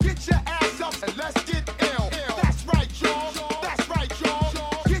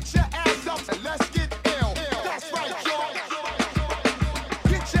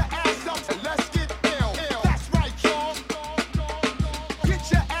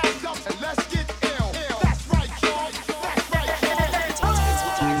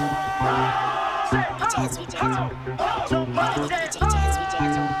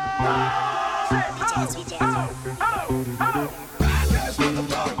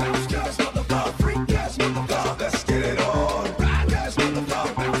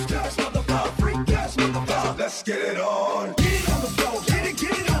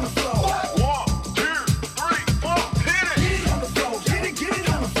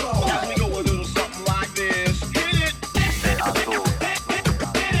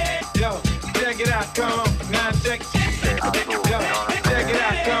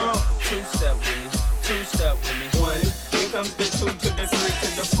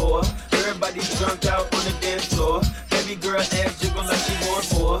for. Everybody drunk out on the dance floor. Baby girl ass jiggle like she want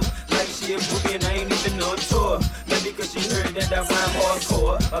more. Like she a groupie and I ain't even on tour. Maybe cause she heard that I rhyme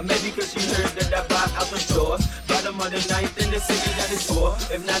hardcore. Or maybe cause she heard that I buy out the stores. Bottom of the ninth in the city that is for.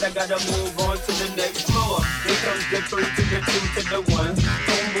 If not, I gotta move on to the next floor. Here comes the 3 to the 2 to the 1.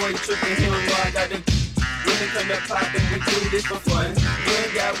 Homeboy tripping, he don't know I gotta. When it come to poppin', we do this for fun. You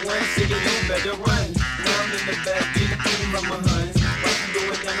ain't got one city, you better run. Now I'm in the back, getting clean from my huns. What you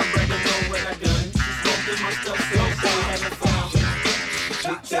doing now, my brother know what I done. Smoking my stuff, so having fun.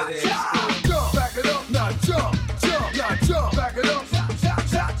 Shake that ass. Jump, back it up, now jump, jump, now jump, back it up. Now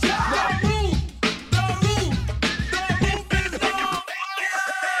move, now move, now move this up.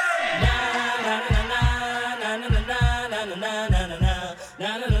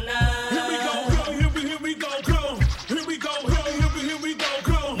 Here we go, girl, here we go, girl. Here we go, girl, here we go,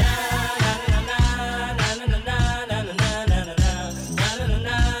 girl.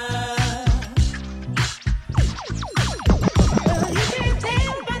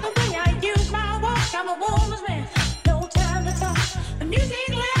 I'm a woman's man, no time to talk. The music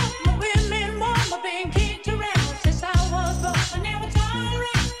loud, my women warm, I've been kicked around since I was born. But now it's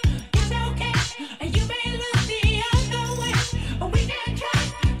alright, it's okay, and you may look the other way, but we can try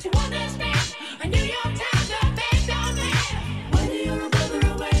to understand. A New York Times are based on that. Whether you're a brother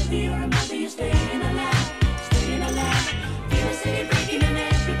or whether you're a mother, you're staying alive, staying alive. Feel the city breaking and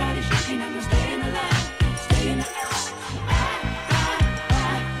everybody shaking, and we're staying alive, staying alive.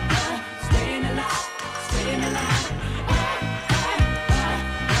 Staying alive. Staying alive.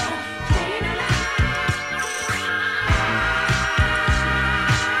 Staying alive.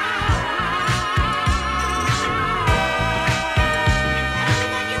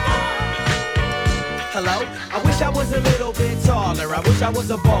 Hello? I wish I was a little bit taller. I wish I was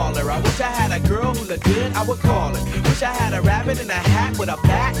a baller. I wish I had a girl who looked good, I would call her. Wish I had a rabbit in a hat with a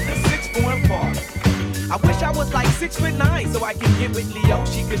bat and a 6'4" baller. I wish I was like 6'9" so I can get with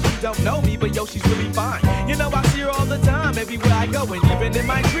Leoshi, cause she don't know me, but yo, she's really fine. You know, I see her all the time, everywhere I go, and even in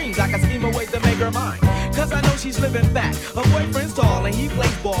my dreams, I can scheme a way to make her mine. Cause I know she's living fat. Her boyfriend's tall and he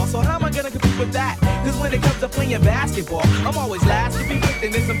plays ball, so how am I gonna compete with that? Cause when it comes to playing basketball, I'm always last to be picked,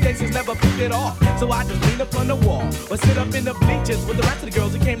 and in some cases never picked at all. So I just lean up on the wall, or sit up in the bleachers with the rest of the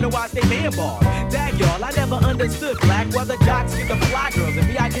girls who came to watch they man ball. Dag y'all, I never understood black, while the jocks get the fly girls, and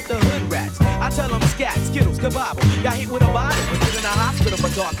me I get the hood rats. I tell them scat, Skittles, kabobble. Got hit with a bottle, put in a hospital for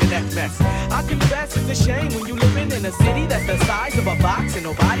talking that mess. I confess it's a shame when you living in a city that's the size of a box and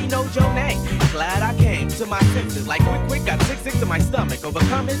nobody knows your name. Glad I came to my senses, like quick, got sick to my stomach.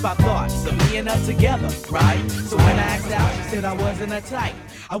 Overcome it by thoughts of me and her together, right? So when I asked out, she said I wasn't a type.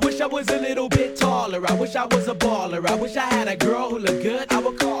 I wish I was a little bit taller. I wish I was a baller. I wish I had a girl who looked good, I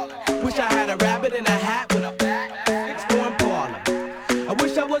would call her. Wish I had a rabbit in a hat with a bat, 6'4" baller. I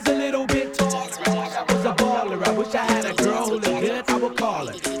wish I was a little bit taller. I wish I had a girl who looked good, I would call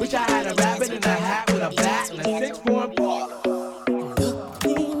her. Wish I had a rabbit in a hat with a bat and a 6'4" baller.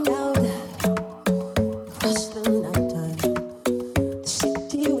 Looking out across the nighttime, the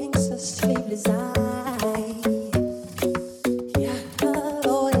city winks a sleepless eye. Yeah, I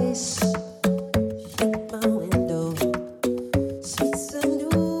always shut my window, see some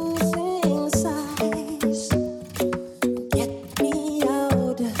new things eyes. Get me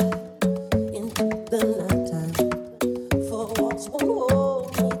out into the nighttime, for walks won't hold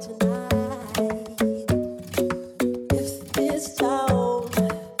me tonight. If this town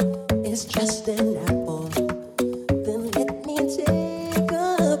is just an apple, then let me take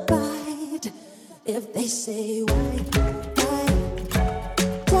a bite. If they say why,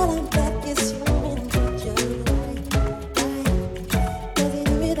 tell them that it's human nature. Why, does it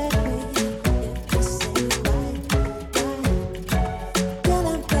do it that way? If they say why, tell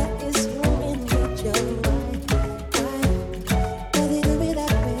them that it's human nature. Why, does it do it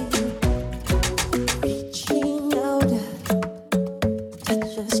that way? Reaching out,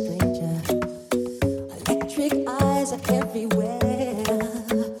 touch a stranger. Electric eyes are everywhere.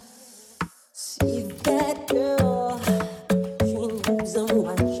 See that girl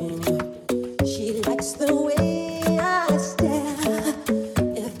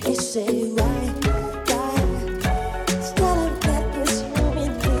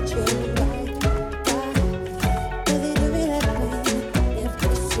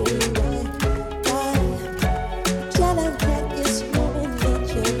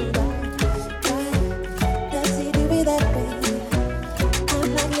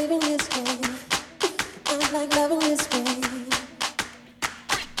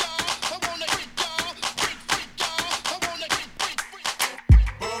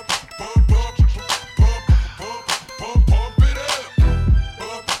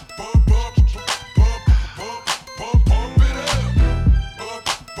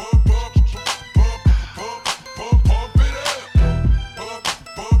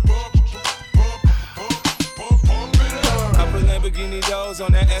doors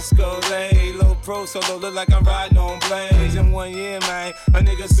on that Escalade. Low pro solo, look like I'm riding on blades. In 1 year, man, a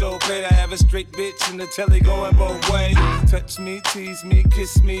nigga so paid. I have a straight bitch in the telly going both ways. Touch me, tease me,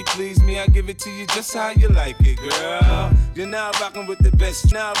 kiss me, please me. I give it to you just how you like it, girl. You're now rocking with the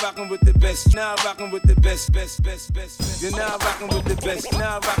best. Now rocking with the best. Now rocking with the best, best, best, best. You're now rocking with the best.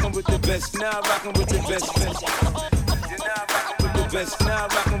 Now rocking with the best. Now rocking with the best, best. You're now rocking with the best. Now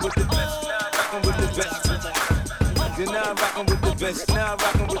rocking with the best. Now rocking with the best. You're now rocking with the best. Now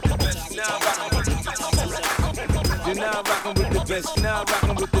rocking with the best. Now rocking with the best. You're now rocking with the best. Now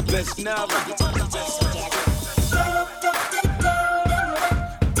rocking with the best. Now rocking with the best.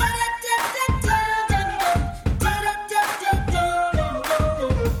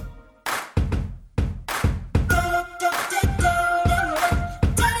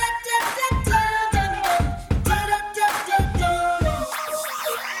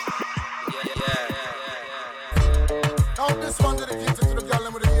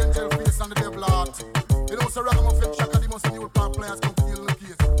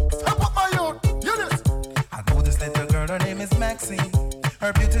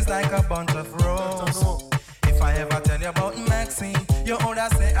 Her beauty's like a bunch of roses. If I ever tell you about Maxine, you older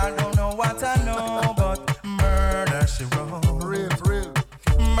say I don't know what I know, but murder she wrote. Real, real.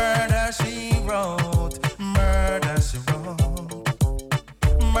 Murder she wrote. Murder she wrote.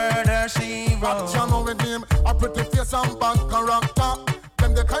 Murder she wrote. I channel with him, a pretty face and bad character.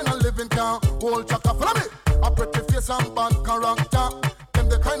 Them the kind of living can hold chaka. Follow me. A pretty face and bad character. Them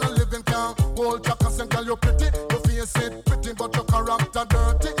the kind of living can hold chaka. Say, girl, you pretty, you face it pretty, but your character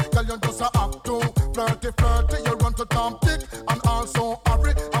dirty. Girl, you just a act too flirty, flirty. You run to Tom Dick and also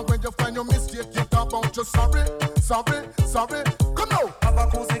hurry. And when you find your mistake, you talk about you sorry, sorry, sorry. Come now. Have a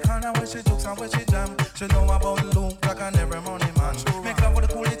cozy corner where she jokes and where she jam. She know about Luke, like an every money man. Make love with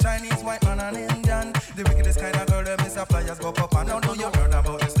the cool Chinese, white man and Indian. The wickedest kind of girl, them is a flyers go up and down. Do you heard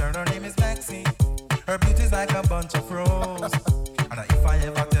about this girl? Her name is Maxine. Her beauty's like a bunch of roses. And if I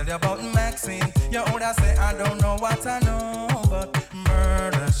ever tell you about Maxine, you older say I don't know what I know, but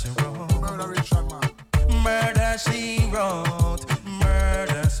murder she wrote. Murder Richard, man. Murder she wrote.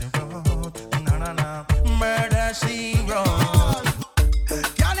 Murder she wrote. Na na na. Murder she wrote.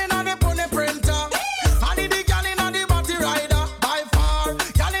 Girl inna the pony printer, I need the girl inna the body rider by far.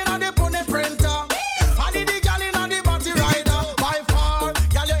 Girl inna the pony printer, I need the girl inna the body rider by far.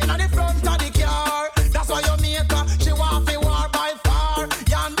 Girl you inna the front of the car, that's why you make her. She want fi war by far.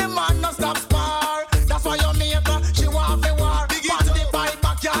 You and the man no stop spar, that's why you make her. She want fi war. Pass the bike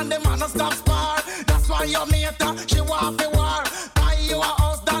back, you and the man no stop spar, that's why you make her. She want fi war. Buy you a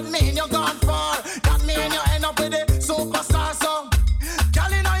house, that mean you gone far. That mean you end up with a superstar song.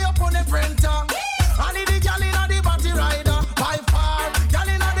 Girl inna your pony printer, I need the girl inna the body rider by far. Girl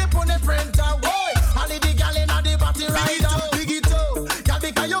inna the pony printer, boy, I need the girl inna the body rider. Big it up, girl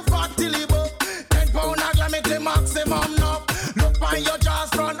because you fat till you buck. 10 pound a glam it the maximum now. Look on your jaws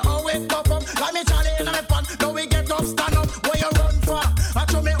front, oh it pop up. Like me Charlie inna me pan, now we get up, stand up. Where you run for? I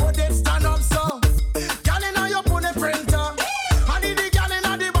show me how they stand up so. Girl inna your pony printer, I need the girl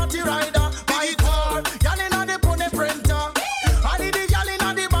inna the body rider by far. Girl inna the pony printer, I need the girl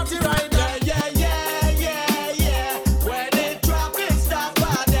inna the body rider. Yeah, yeah, yeah, yeah. When the traffic stop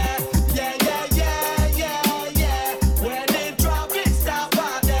out there. Yeah, yeah, yeah, yeah, yeah. When the traffic stop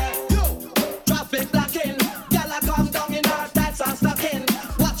out there. Yo, traffic blocking. Gyal a come down in her tights and stocking.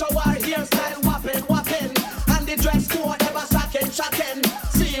 Watch our hairstyle whopping, whopping. And the dress code ever shocking, shocking.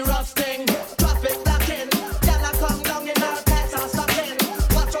 Serious thing. Traffic blocking. Gyal a come down in her tights and stocking.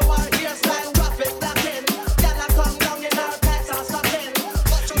 Watch our hairstyle whopping, blocking. Gyal a come down in her tights and stocking.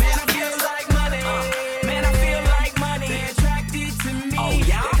 Man, I feel like money. Man, I feel like money. They attracted to me. Oh,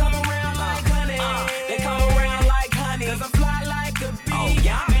 yeah? They come around like honey. They come around like honey. 'Cause I fly like a bee. Oh,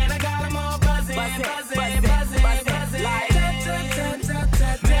 yeah? Man, I got 'em all buzzing, Buzzing, buzzing, buzzing, buzzing, buzzing. buzzing. Like-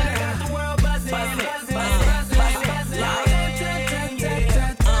 Man, I got the world buzzing, Buzzing, buzzing, buzzing, buzzing, buzzing. buzzing. Like-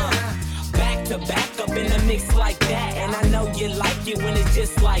 Back to back up in the mix like that. And I know you like it when it's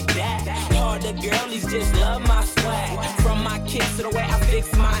just like that. Harder girlies just love my swag. From my kicks to the way I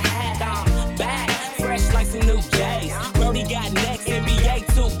fix my hat. I'm back, fresh like some new J's. Brody got next, NBA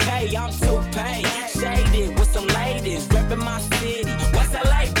 2K, I'm 2K. Shaded with some ladies, reppin' my city. West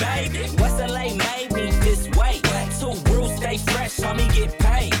LA, baby. West LA made me this way. Two rules, stay fresh, homie, get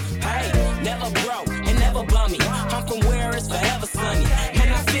paid. Hey, never broke and never bummy. I'm from where it's forever sunny. And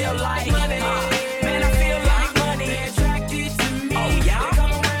I feel like money. Man, I feel like money. They attracted to me. Oh, yeah? They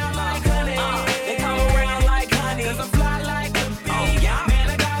come around like honey. They come around like honey. 'Cause I fly like a bee. Oh, yeah? Man,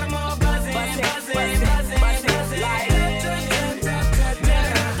 I got 'em all buzzing, Buzzing, buzzing, buzzing, buzzing, buzzing. buzzing. Like- Man,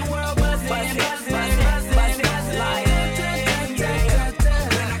 I got the world buzzing, Buzzing, buzzing, buzzing, buzzing, buzzing. buzzing. Like-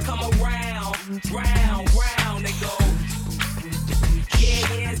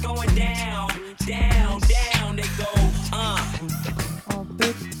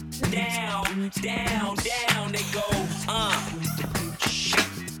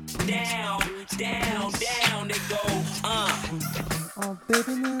 down, down, down they go. Oh,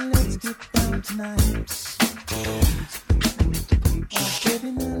 baby, now let's get down tonight. Oh,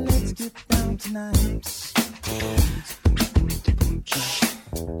 baby, now let's get down tonight.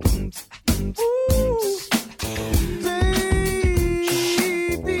 Ooh,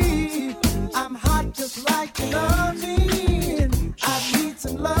 baby, I'm hot just like your loving. I need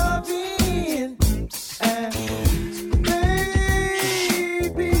some loving. And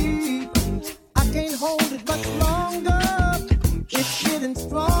baby, I can't hold it much longer. It's getting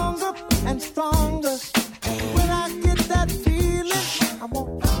stronger and stronger. And when I get that feeling, I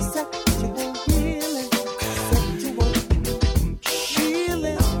want sexual healing, sexual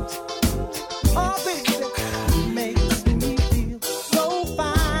feeling. Oh, baby, makes me feel so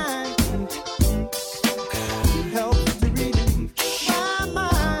fine. Helps to relieve my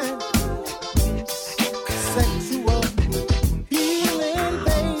mind. Sexual healing,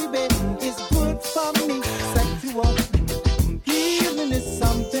 baby, is good for me. Sexual healing is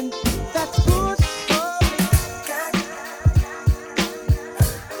something that's good for me.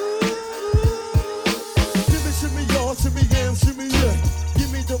 Shimmy, y'all, shimmy, yam, shimmy, yeah.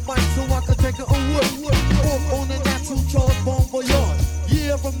 Give me the mic so I can take it away. Off on the natural charge, bomb for yard.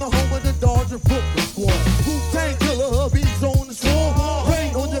 Yeah, from the home of the Dodger Brooklyn squad. Wu-Tang Killer, beats on the swarm.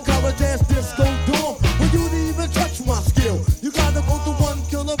 Rain on your college ass disco dorm. Well, you didn't even touch my skill. You gotta go to one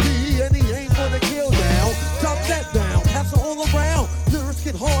killer bee, and he ain't gonna kill now. Drop that down, pass it all around. Lyrics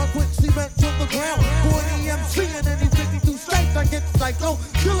get hard, quick cement to the ground. 40 MC and any 52 states, I get psycho.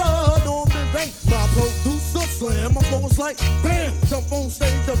 Killer, Norman Bates, my producer slam. My flow is like bam. Jump on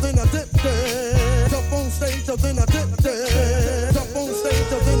stage, and then I dip there. Jump on stage, and then I dip there. Jump on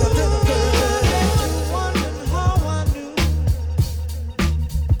stage, and then I dip there. Wondering how I knew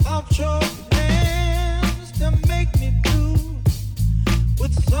I've chosen hands to make me do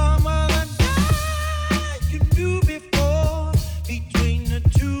with some other guy you knew before. Between the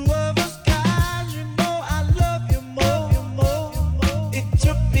two of us, guys, you know I love you more. It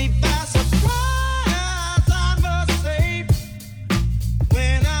took me by surprise, I must say,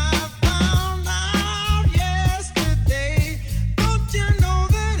 when I found out yesterday. Don't you know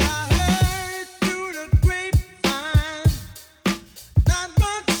that I heard through the grapevine? Not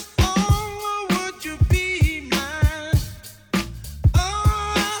much longer would you be mine. Oh,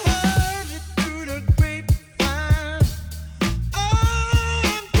 I heard it through the grapevine. Oh,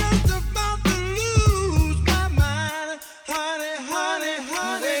 I'm just about to lose my mind, honey, honey,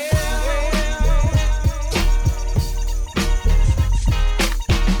 honey.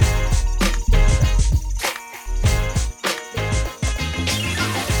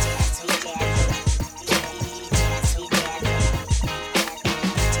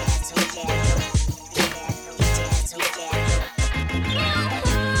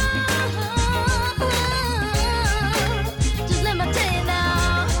 Just let me tell you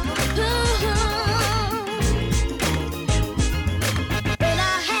now. When I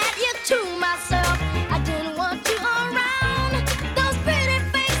had you to myself, I didn't want you around. Those pretty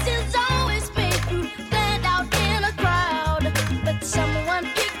faces always make you stand out in a crowd. But someone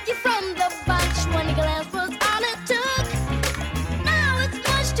picked you from the bunch. One glance was all it took. Now it's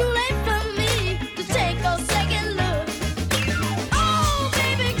much too late for me to take a second look. Oh,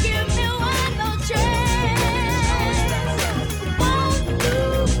 baby, give me one more chance. Won't you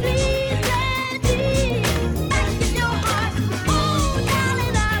please let me back in your heart? Oh,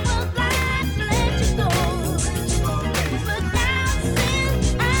 darling, I was glad to let you go. But now since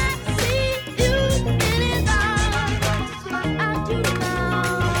I see you in his arms, I do now.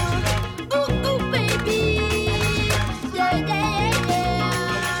 Ooh, ooh, baby, yeah, yeah, yeah, yeah.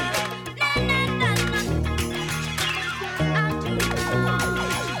 Na na na na. I do now.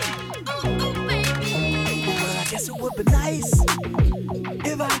 Ooh, ooh, baby. Well, I guess it would be nice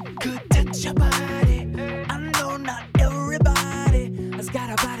if I could touch your body. I know not everybody has got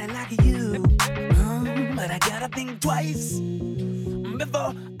a body like you, but I gotta think twice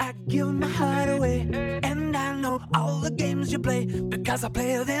before I give my heart away. And I know all the games you play because I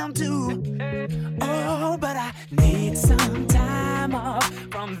play them too. Oh, but I need some time off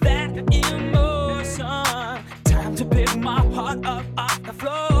from that emotion. Time to pick my heart up off the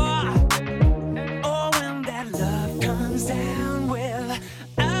floor. Oh, when that love comes down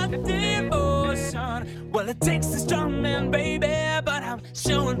without devotion, well, it takes a strong man, baby, but I'm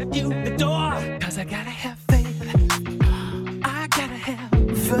showing you the door. Cause I gotta have faith. I gotta have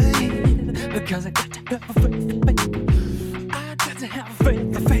faith. Because I got to have faith. I got to have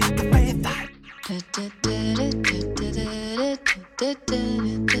faith, the faith, the faith.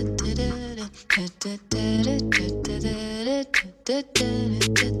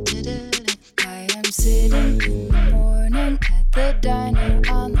 sitting in the morning at the diner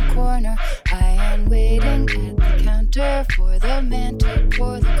on the corner. I am waiting at the counter for the man to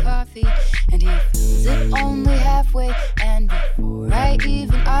pour the coffee, and he fills it only halfway. And before I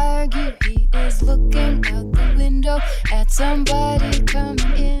even argue, he is looking out the window at somebody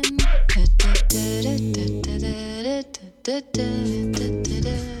coming in.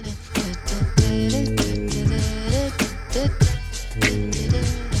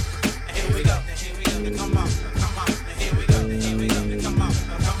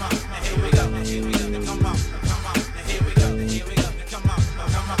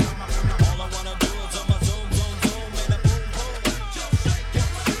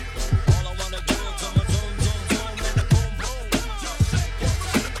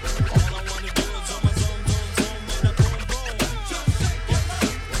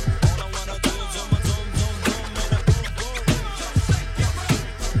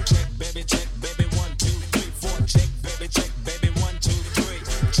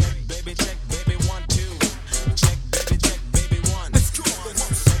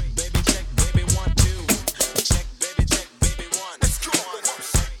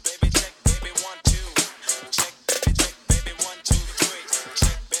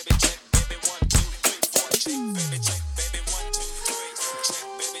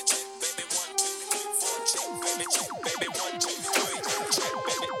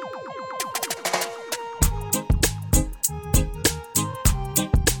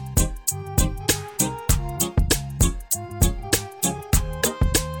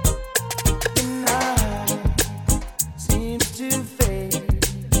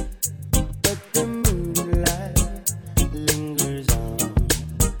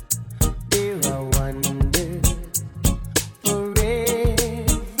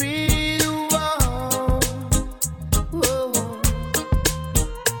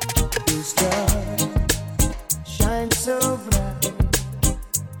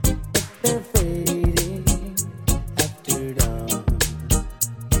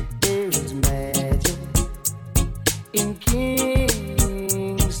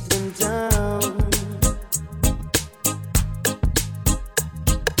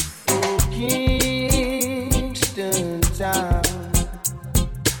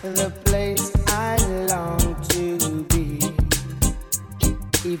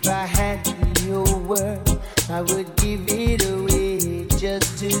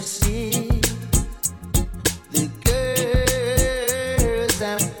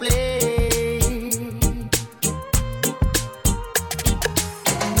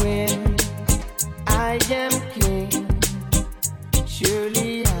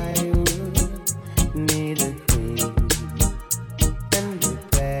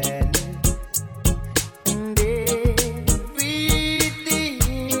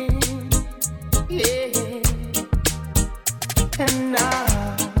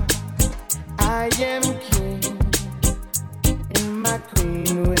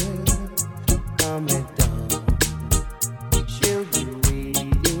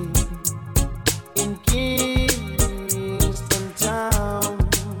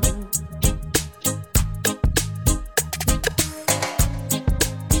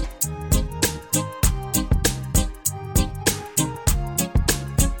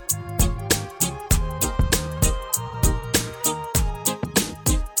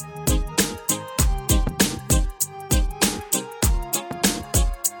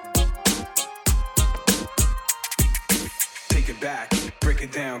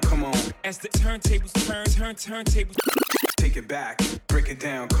 Turntables. Take it back, break it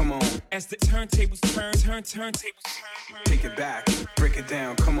down, come on. As the turntables turn, take it back, break it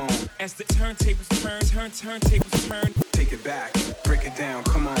down, come on. As the turntables turntables turn. Take it back, break it down,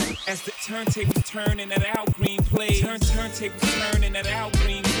 come on. As the turntables turn and that Al Green plays. Turntables turn and that Al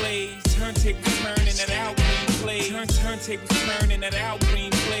Green plays. Turntables turn and that Al Green plays. Turntables turn and that Al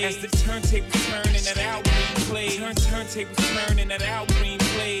Green plays. As the turntables turn and that Al Green plays. Turntables turn and that Al Green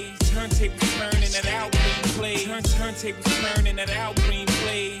plays. Turntables turn and that Al Green plays. Turntables turn and that Al Green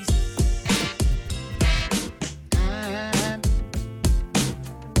plays.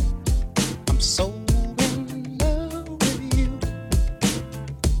 I'm so in love with you.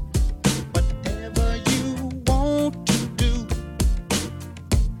 Whatever you want to do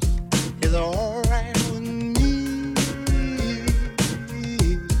is alright with me.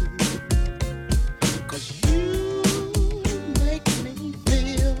 'Cause you make me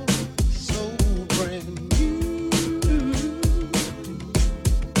feel so brand new.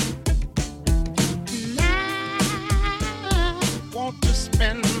 And I want to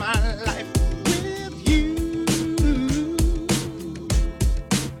spend my life with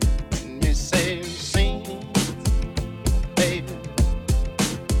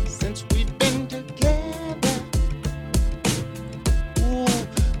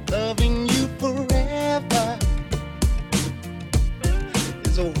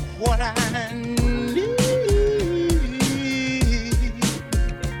So what I need,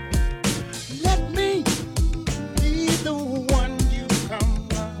 let me be the one you come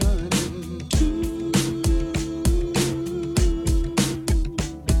running to.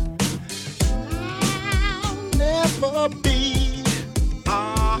 I'll never be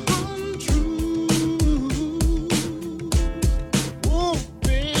untrue. Oh,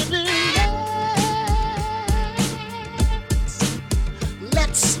 baby,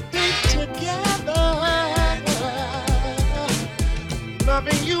 let's stay together,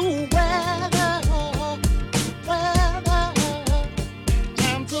 loving you weather,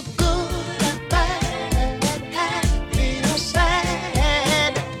 times are good and bad, happy or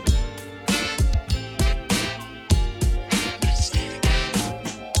sad. Let's stay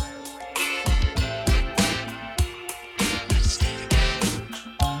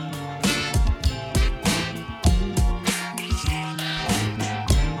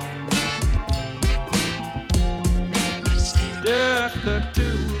Just the two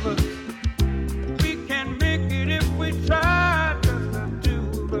of us. We can make it if we try. Just the two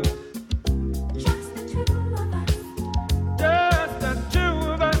of us. Just the two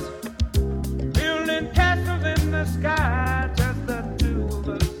of us. Building castles in the sky. Just the two of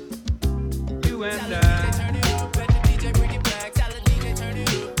us. You and I. Turn it up, let the DJ bring it back. Tell the DJ turn it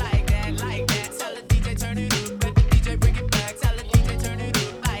up like that, like that. Tell the DJ turn it up, let the DJ bring it back. Tell the DJ turn it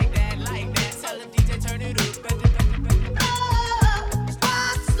up like that, like that. Tell the DJ turn it up.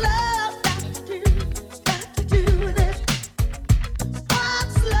 What's love got to do with it?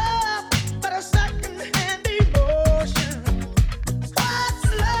 What's love but a second-hand emotion? What's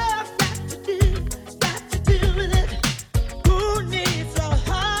love got to do with it? Who needs a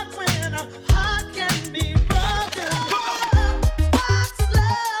heart when a heart can be broken? What's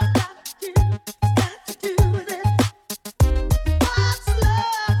love got to do with it? What's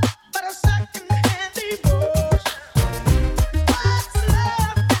love but a second-hand emotion? What's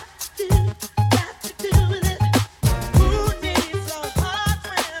love got to do with it? Who needs a heart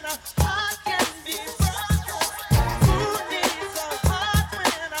when a heart can be broken? Who needs a heart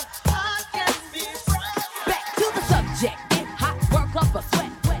when a heart can be broken? Back to the subject. Get hot, work up a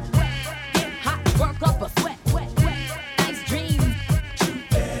sweat. Wet, wet. Get hot, work up a sweat. Wet, wet. Nice dreams.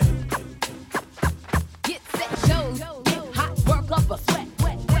 Get set, shows. Get hot, work up a sweat.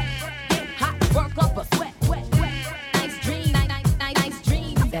 Wet, wet. Get hot, work up a sweat. Wet, wet. Nice dreams. Nice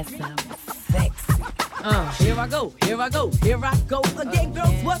dreams. That sounds sexy. Here I go again,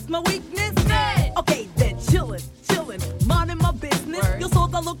 girls. What's my weakness? Okay, then chillin', minding my business. Your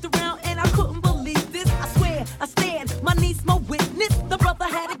souls, I looked around and I couldn't believe this. I swear, I stand, my niece, my witness. The brother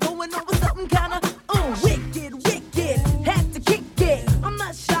had it going on with something kinda wicked. Had to kick it. I'm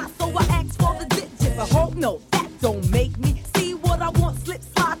not shy, so I asked for the digits. I hope no, that don't make me see what I want. Slip,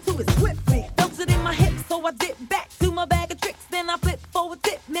 slide to it swiftly. Felt it in my hips, so I dip back to my bag of tricks. Then I flip for a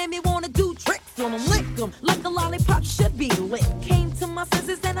tip, made me wanna do tricks on them, lick 'em like a lollipop should be lit. Came to my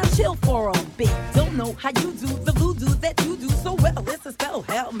senses and I chill for a bit. Don't know how you do the voodoo that you do so well. It's a spell,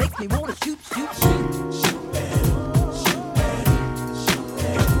 hell makes me wanna shoot.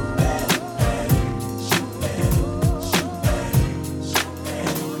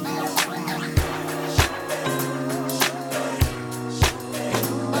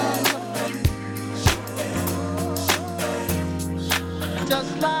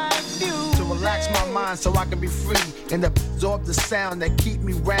 Just like you. To relax my mind so I can be free and absorb the sound that keep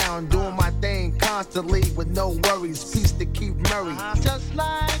me round, doing my thing constantly with no worries. Peace to keep Murray. Just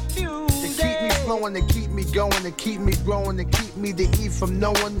like you. To keep me flowing, to keep me going, to keep me growing, to keep me to eat from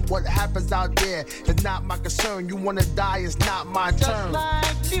knowing what happens out there. It's not my concern. You wanna die, it's not my turn.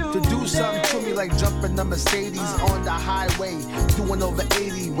 Like you. To do something to me like jumping the Mercedes on the highway, doing over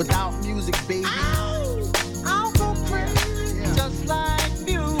 80 without music, baby. I'll go crazy. Just like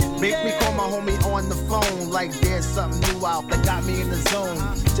you. Make me call my homie on the phone like there's something new out that got me in the zone.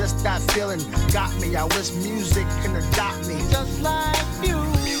 Just that feeling got me. I wish music can adopt me. Just like you.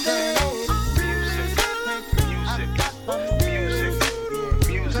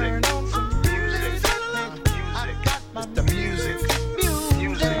 The music.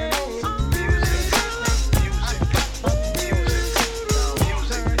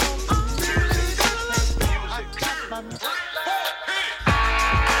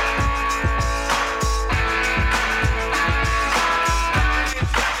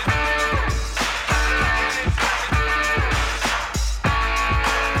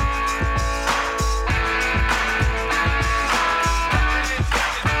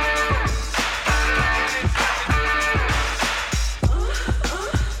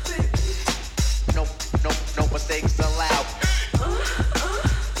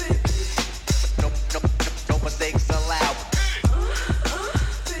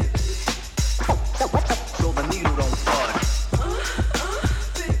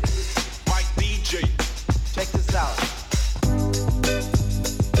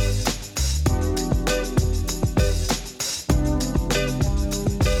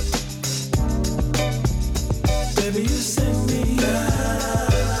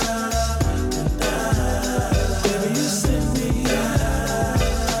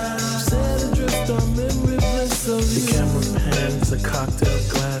 a cocktail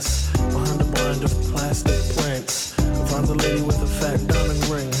glass behind a blind of plastic plants. I find a lady with a fat diamond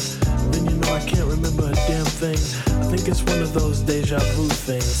ring. Then you know I can't remember a damn thing. I think it's one of those deja vu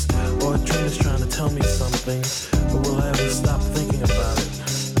things, or a dream is trying to tell me something. But will I ever stop thinking about it?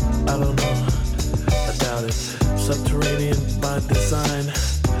 I don't know. I doubt it. Subterranean by design.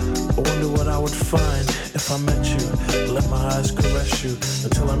 I wonder what I would find if I met you. Let my eyes caress you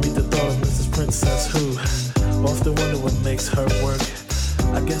until I meet the thought of Mrs. Princess who often wonder what makes her work.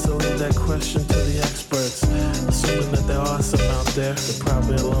 I guess I'll leave that question to the experts, assuming that there are some out there. They're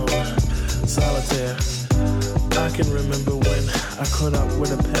probably alone, solitaire. I can remember when I caught up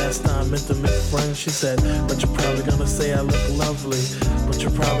with a pastime intimate friend. She said, but you're probably gonna say I look lovely, but you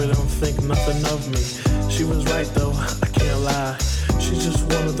probably don't think nothing of me. She was right though, I can't lie. She's just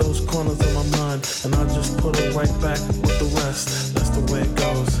one of those corners of my mind, and I'll just put her right back with the rest. That's the way it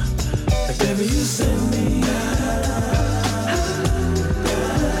goes. Baby, you send me out.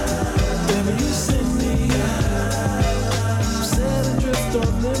 Baby, you send me out. Set adrift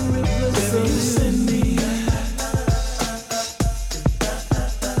on memory bliss. Baby, you send me out.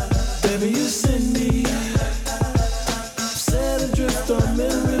 Baby, you send me out. Set adrift on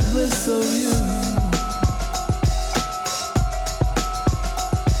memory bliss of you.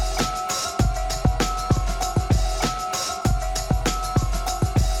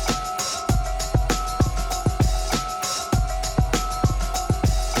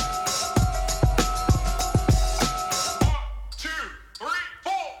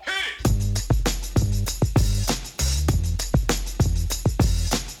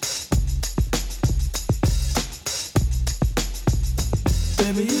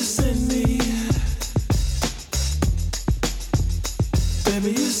 Baby, you send me.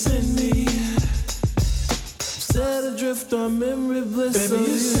 Baby, you send me. Set adrift on memory bliss. Baby,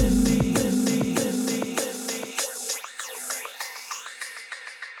 you send me.